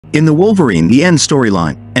In the Wolverine The End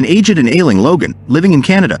storyline, an aged and ailing Logan, living in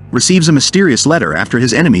Canada, receives a mysterious letter after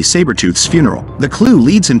his enemy Sabretooth's funeral. The clue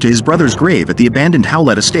leads him to his brother's grave at the abandoned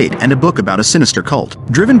Howlett estate and a book about a sinister cult.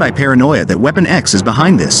 Driven by paranoia that Weapon X is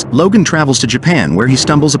behind this, Logan travels to Japan where he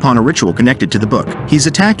stumbles upon a ritual connected to the book. He's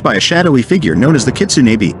attacked by a shadowy figure known as the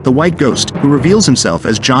Kitsunebi, the White Ghost, who reveals himself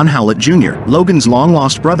as John Howlett Jr., Logan's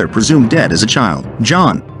long-lost brother presumed dead as a child.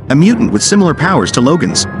 John, a mutant with similar powers to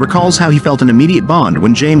Logan's, recalls how he felt an immediate bond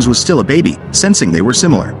when James was still a baby, sensing they were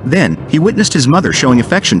similar. Then, he witnessed his mother showing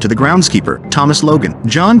affection to the groundskeeper, Thomas Logan.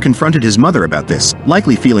 John confronted his mother about this,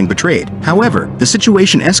 likely feeling betrayed. However, the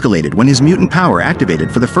situation escalated when his mutant power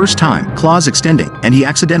activated for the first time, claws extending, and he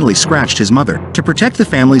accidentally scratched his mother. To protect the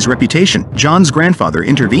family's reputation, John's grandfather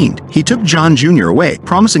intervened. He took John Jr. away,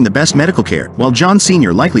 promising the best medical care, while John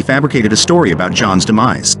Sr. likely fabricated a story about John's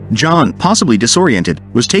demise. John, possibly disoriented,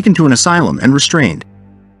 was taken to an asylum and restrained.